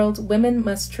over the world, women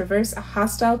must traverse a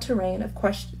hostile terrain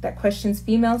that questions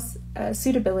females'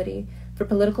 suitability for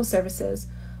political services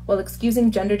while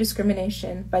excusing gender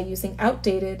discrimination by using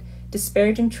outdated,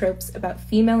 disparaging tropes about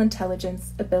female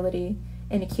intelligence, ability,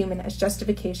 and acumen as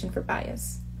justification for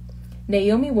bias.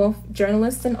 Naomi Wolf,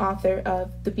 journalist and author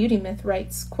of The Beauty Myth,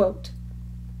 writes, quote,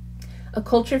 "A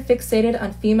culture fixated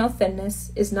on female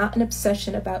thinness is not an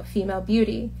obsession about female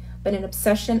beauty, but an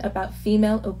obsession about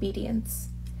female obedience.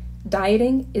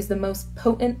 Dieting is the most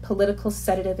potent political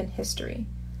sedative in history.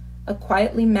 A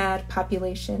quietly mad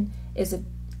population is a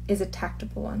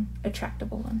tractable one.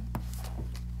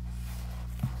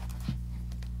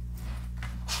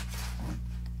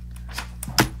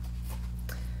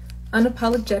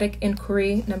 Unapologetic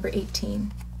inquiry number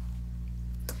 18.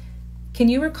 Can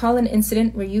you recall an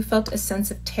incident where you felt a sense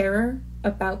of terror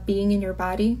about being in your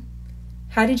body?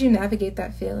 How did you navigate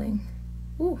that feeling?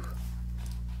 Ooh.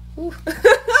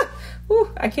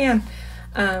 Ooh, I can.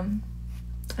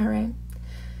 All right.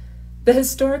 The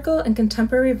historical and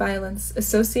contemporary violence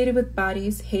associated with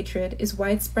bodies, hatred, is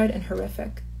widespread and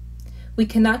horrific. We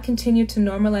cannot continue to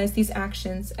normalize these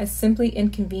actions as simply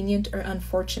inconvenient or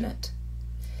unfortunate.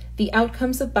 The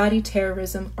outcomes of body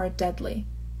terrorism are deadly.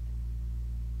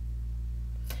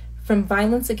 From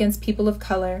violence against people of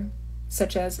color,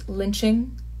 such as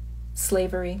lynching,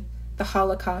 slavery, the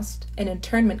Holocaust, and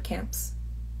internment camps,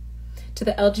 to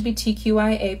the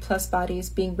LGBTQIA+ bodies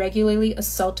being regularly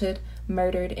assaulted,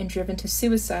 murdered, and driven to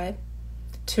suicide,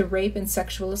 to rape and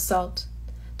sexual assault,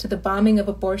 to the bombing of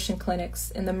abortion clinics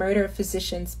and the murder of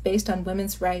physicians based on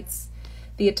women's rights,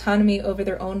 the autonomy over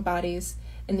their own bodies,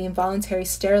 and the involuntary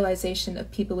sterilization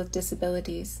of people with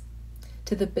disabilities,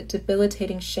 to the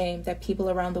debilitating shame that people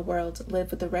around the world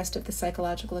live with the rest of the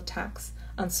psychological attacks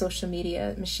on social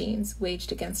media machines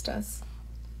waged against us.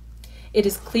 It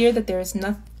is clear that there is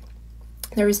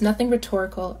nothing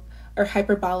rhetorical are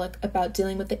hyperbolic about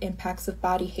dealing with the impacts of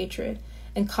body hatred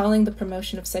and calling the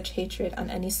promotion of such hatred on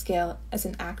any scale as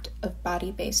an act of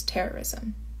body-based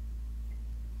terrorism.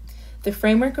 The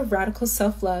framework of radical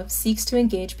self-love seeks to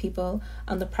engage people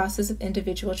on the process of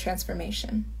individual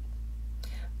transformation.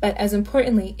 But as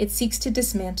importantly, it seeks to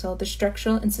dismantle the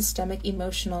structural and systemic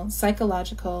emotional,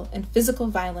 psychological, and physical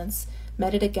violence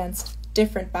meted against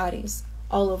different bodies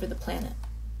all over the planet.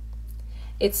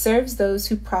 It serves those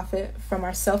who profit from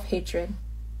our self-hatred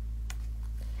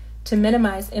to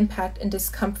minimize impact and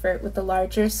discomfort with the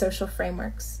larger social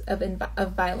frameworks of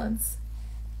violence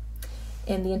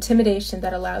and the intimidation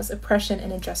that allows oppression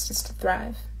and injustice to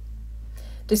thrive.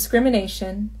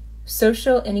 Discrimination,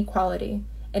 social inequality,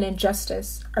 and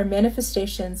injustice are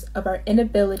manifestations of our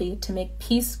inability to make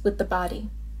peace with the body,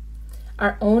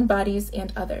 our own bodies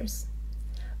and others.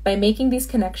 By making these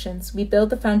connections, we build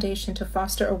the foundation to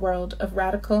foster a world of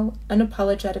radical,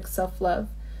 unapologetic self-love,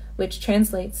 which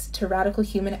translates to radical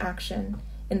human action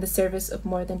in the service of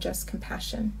more than just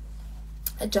compassion,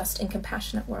 a just and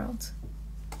compassionate world.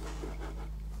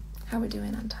 How we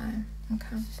doing on time?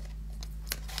 Okay.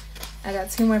 I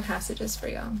got 2 more passages for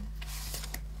y'all.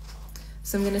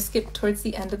 So I'm going to skip towards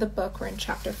the end of the book. We're in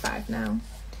chapter 5 now.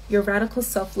 Your Radical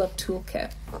Self-Love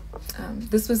Toolkit.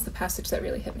 This was the passage that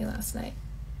really hit me last night.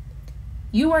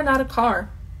 You are not a car.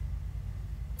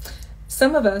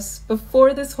 Some of us,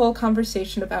 before this whole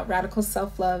conversation about radical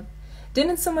self-love,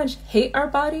 didn't so much hate our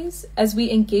bodies as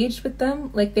we engaged with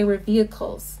them like they were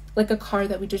vehicles, like a car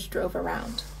that we just drove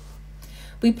around.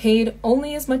 We paid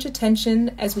only as much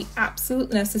attention as we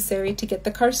absolutely necessary to get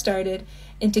the car started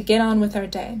and to get on with our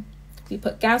day. We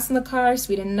put gas in the car so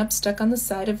we didn't end up stuck on the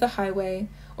side of the highway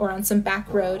or on some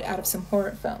back road out of some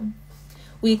horror film.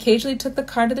 We occasionally took the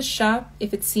car to the shop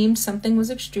if it seemed something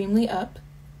was extremely up.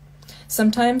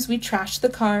 Sometimes we trashed the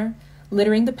car,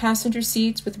 littering the passenger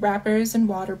seats with wrappers and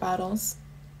water bottles.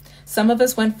 Some of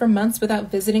us went for months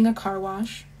without visiting a car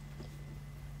wash.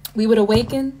 We would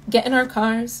awaken, get in our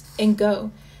cars, and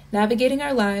go, navigating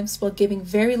our lives while giving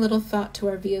very little thought to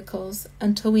our vehicles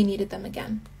until we needed them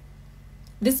again.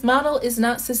 This model is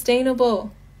not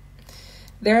sustainable.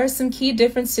 There are some key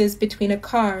differences between a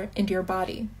car and your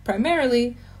body.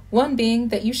 Primarily, one being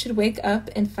that you should wake up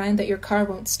and find that your car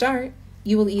won't start.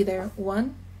 You will either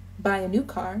 1, buy a new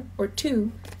car, or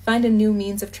 2, find a new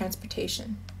means of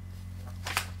transportation.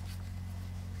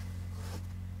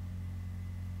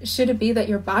 Should it be that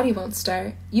your body won't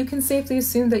start, you can safely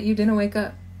assume that you didn't wake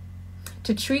up.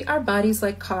 To treat our bodies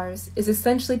like cars is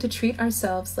essentially to treat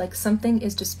ourselves like something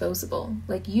is disposable,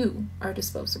 like you are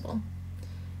disposable.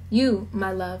 You,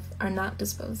 my love, are not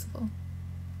disposable.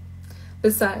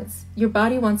 Besides, your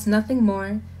body wants nothing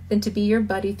more than to be your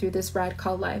buddy through this ride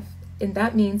called life, and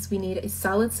that means we need a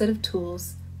solid set of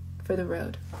tools for the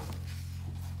road.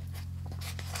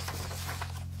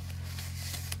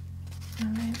 All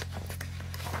right.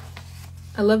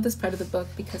 I love this part of the book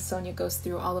because Sonya goes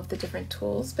through all of the different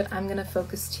tools, but I'm going to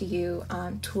focus to you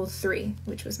on tool 3,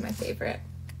 which was my favorite.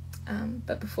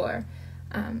 But before,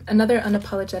 another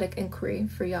unapologetic inquiry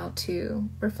for y'all to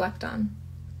reflect on.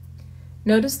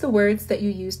 Notice the words that you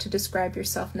use to describe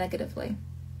yourself negatively.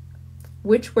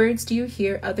 Which words do you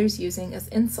hear others using as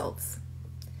insults?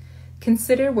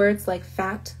 Consider words like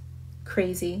fat,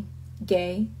 crazy,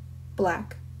 gay,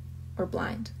 black, or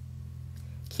blind.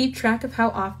 Keep track of how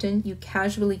often you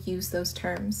casually use those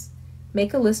terms.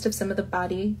 Make a list of some of the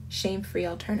body shame-free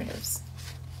alternatives.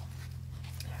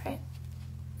 All right.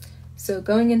 So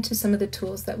going into some of the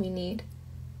tools that we need.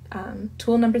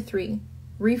 Tool number 3,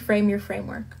 reframe your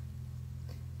framework.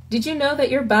 Did you know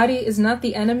that your body is not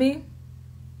the enemy?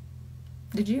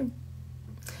 Did you?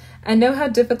 I know how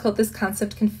difficult this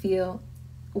concept can feel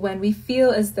when we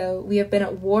feel as though we have been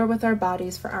at war with our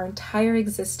bodies for our entire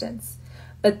existence.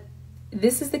 But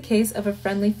this is the case of a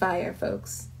friendly fire,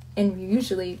 folks, and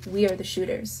usually we are the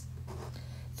shooters.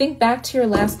 Think back to your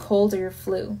last cold or your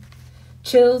flu.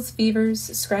 Chills, fevers,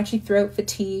 scratchy throat,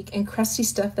 fatigue, and crusty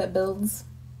stuff that builds.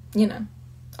 You know,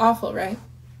 awful, right?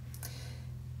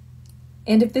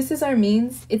 And if this is our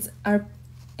means, if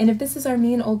this is our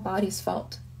mean old body's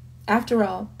fault. After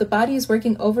all, the body is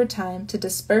working overtime to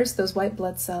disperse those white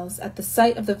blood cells at the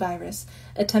site of the virus,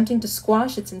 attempting to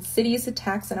squash its insidious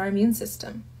attacks on our immune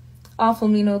system. Awful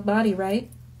mean old body, right?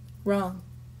 Wrong.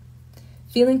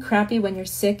 Feeling crappy when you're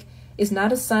sick is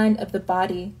not a sign of the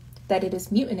body that it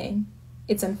is mutinying.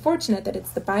 It's unfortunate that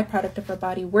it's the byproduct of our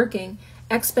body working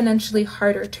exponentially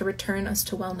harder to return us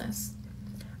to wellness.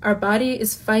 Our body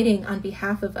is fighting on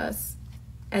behalf of us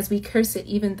as we curse it,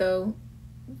 even though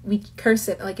we curse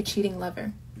it like a cheating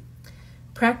lover.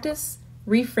 Practice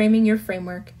reframing your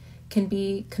framework can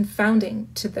be confounding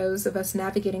to those of us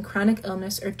navigating chronic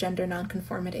illness or gender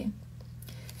nonconformity.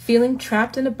 Feeling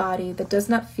trapped in a body that does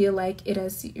not feel like it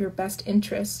has your best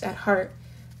interests at heart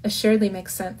assuredly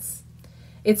makes sense.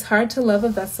 It's hard to love a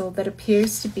vessel that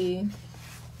appears to be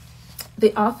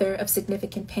the author of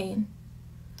significant pain.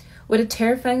 What a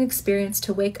terrifying experience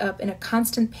to wake up in a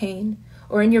constant pain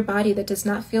or in your body that does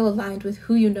not feel aligned with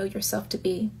who you know yourself to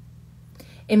be.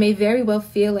 It may very well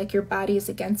feel like your body is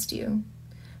against you.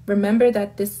 Remember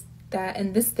that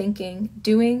in this thinking,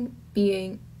 doing,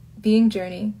 being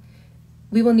journey,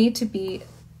 we need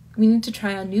to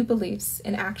try on new beliefs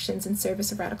and actions in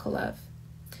service of radical love.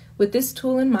 With this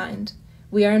tool in mind,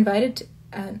 we are invite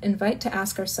to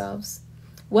ask ourselves,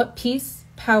 what peace,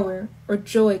 power, or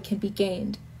joy can be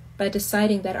gained by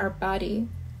deciding that our body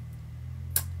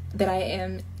that I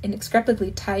am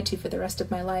inextricably tied to for the rest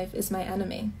of my life is my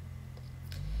enemy?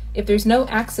 If there's no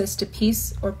access to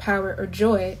peace or power or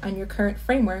joy on your current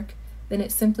framework, then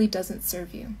it simply doesn't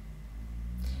serve you.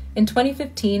 In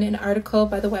 2015, an article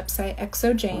by the website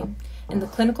ExoJane and the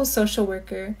clinical social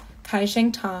worker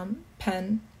Kai-Sheng Tom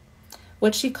penned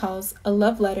what she calls a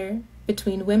love letter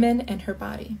between women and her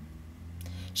body.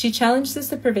 She challenges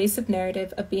the pervasive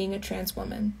narrative of being a trans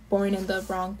woman, born in the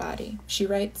wrong body. She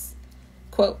writes,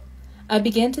 quote, I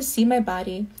began to see my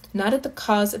body not as the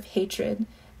cause of hatred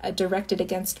directed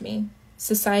against me.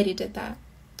 Society did that.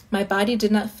 My body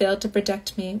did not fail to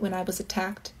protect me when I was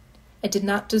attacked. I did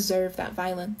not deserve that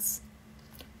violence.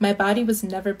 My body was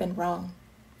never been wrong.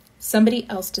 Somebody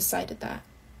else decided that.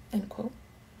 End quote.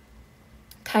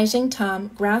 Kai-Sheng Tom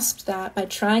grasped that by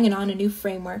trying it on a new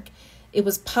framework, it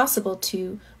was possible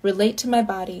to relate to my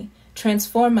body,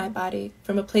 transform my body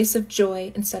from a place of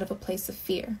joy instead of a place of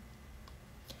fear.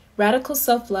 Radical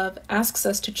self-love asks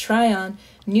us to try on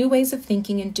new ways of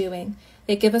thinking and doing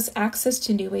that give us access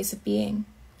to new ways of being.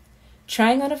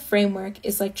 Trying on a framework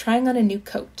is like trying on a new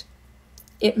coat.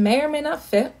 It may or may not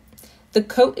fit. The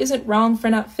coat isn't wrong for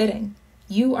not fitting.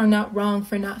 You are not wrong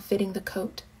for not fitting the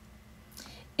coat.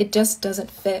 It just doesn't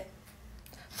fit.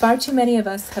 Far too many of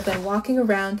us have been walking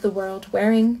around the world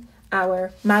wearing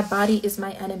our "my body is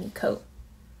my enemy" coat,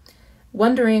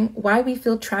 wondering why we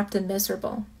feel trapped and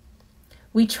miserable.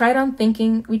 We tried on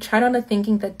a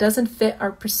thinking that doesn't fit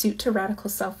our pursuit to radical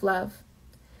self-love.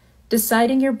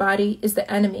 Deciding your body is the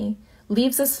enemy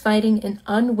leaves us fighting an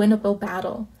unwinnable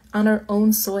battle on our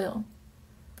own soil.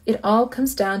 It all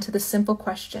comes down to the simple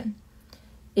question: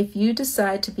 if you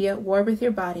decide to be at war with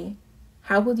your body,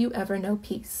 how will you ever know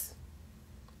peace?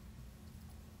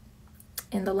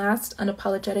 And the last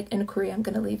unapologetic inquiry I'm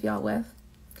going to leave y'all with.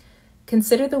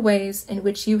 Consider the ways in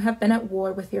which you have been at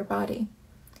war with your body.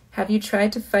 Have you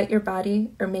tried to fight your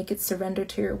body or make it surrender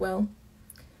to your will?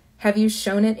 Have you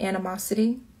shown it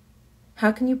animosity?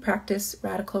 How can you practice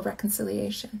radical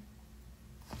reconciliation?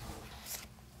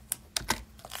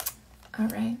 All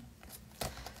right.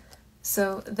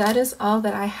 So that is all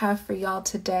that I have for y'all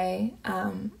today.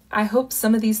 I hope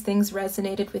some of these things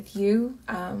resonated with you.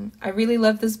 I really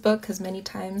love this book because many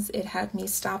times it had me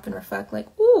stop and reflect like,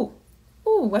 ooh,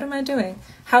 what am I doing?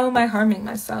 How am I harming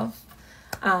myself?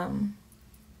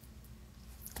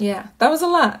 Yeah, that was a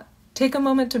lot. Take a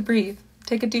moment to breathe.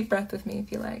 Take a deep breath with me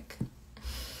if you like.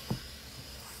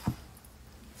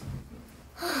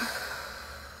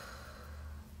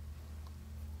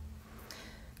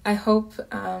 I hope,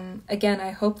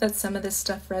 I hope that some of this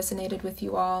stuff resonated with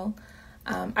you all.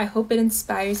 I hope it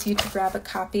inspires you to grab a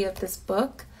copy of this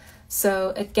book.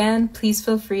 So again, please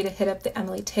feel free to hit up the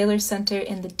Emily Taylor Center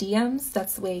in the DMs.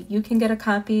 That's the way you can get a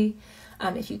copy.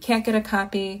 If you can't get a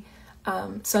copy,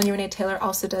 Sonya Renee Taylor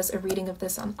also does a reading of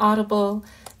this on Audible.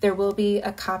 There will be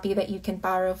a copy that you can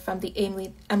borrow from the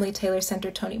Emily Taylor Center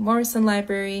Toni Morrison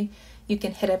Library. You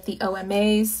can hit up the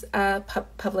OMA's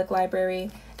public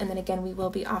library. And then again, we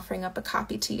will be offering up a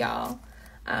copy to y'all.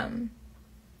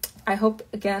 I hope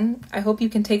you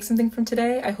can take something from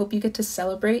today. I hope you get to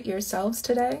celebrate yourselves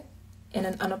today in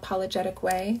an unapologetic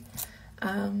way.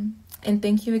 And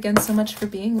thank you again so much for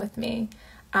being with me.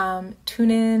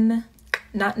 Tune in,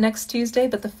 not next Tuesday,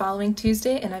 but the following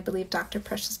Tuesday, and I believe Dr.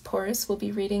 Precious Porras will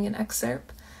be reading an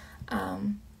excerpt.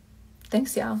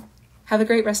 Thanks, y'all. Have a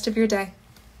great rest of your day.